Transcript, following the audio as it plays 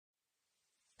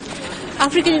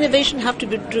African innovation have to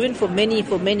be driven for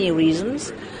many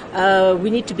reasons. We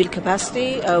need to build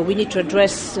capacity. We need to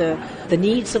address the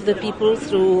needs of the people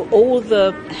through all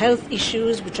the health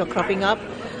issues which are cropping up.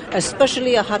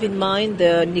 Especially I have in mind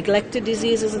the neglected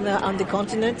diseases on the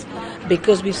continent,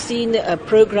 because we've seen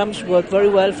programs work very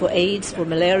well for AIDS, for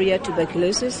malaria,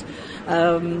 tuberculosis,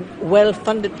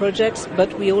 well-funded projects,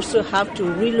 but we also have to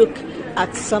relook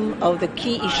at some of the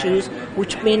key issues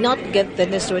which may not get the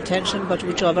necessary attention but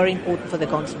which are very important for the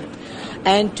continent.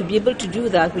 And to be able to do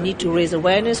that, we need to raise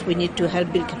awareness, we need to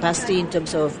help build capacity in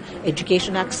terms of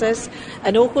education access,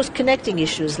 and of course connecting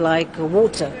issues like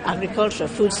water, agriculture,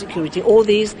 food security. All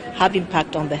these have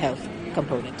impact on the health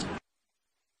component.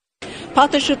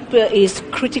 Partnership is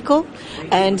critical,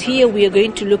 and here we are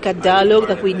going to look at dialogue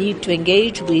that we need to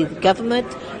engage with government,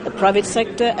 the private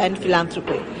sector and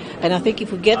philanthropy. And I think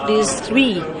if we get these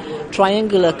three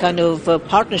triangular kind of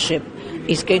partnership,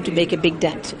 it's going to make a big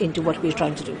dent into what we're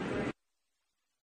trying to do.